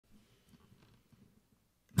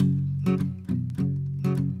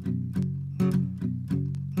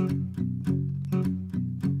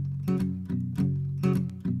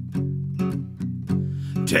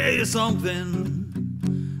tell you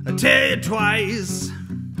something, I tell you twice.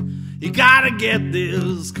 You gotta get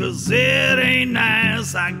this, 'cause it ain't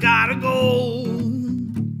nice. I gotta go,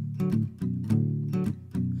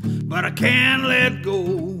 but I can't let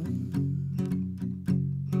go.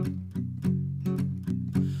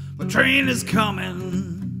 My train is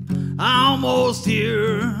coming, almost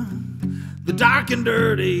here. The dark and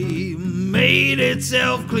dirty made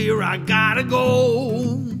itself clear. I gotta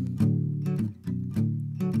go,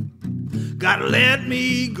 gotta let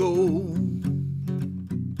me go.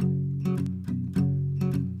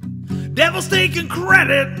 Devil's taking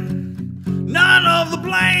credit, none of the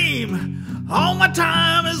blame. All my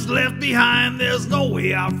time is left behind, there's no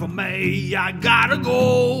way out for me. I gotta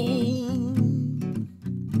go,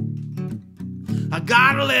 I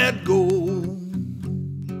gotta let go.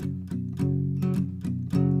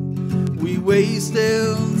 We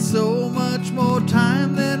wasted so much more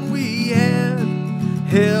time than we had.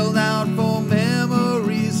 Held out for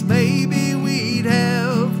memories maybe we'd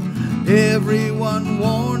have. Everyone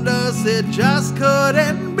warned us it just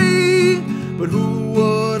couldn't be. But who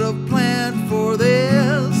would have planned for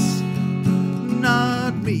this?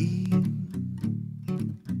 Not me.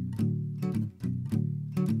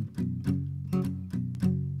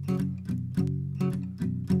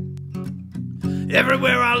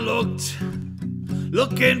 Everywhere I looked,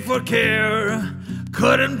 looking for care,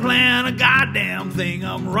 couldn't plan a goddamn thing.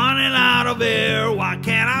 I'm running out of air. Why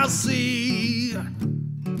can't I see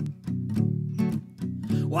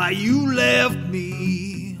why you left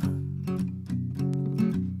me?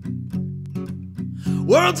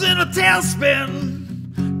 World's in a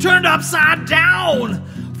tailspin, turned upside down.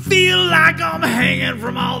 Feel like I'm hanging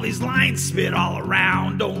from all these lines spit all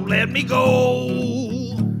around. Don't let me go,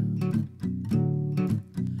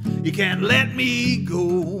 you can't let me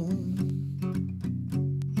go.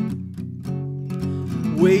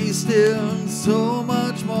 Wasting so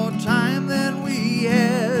much more time than we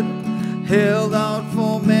had. Held out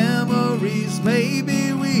for memories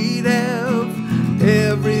maybe we'd have.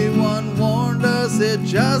 Everyone warned us it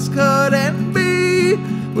just couldn't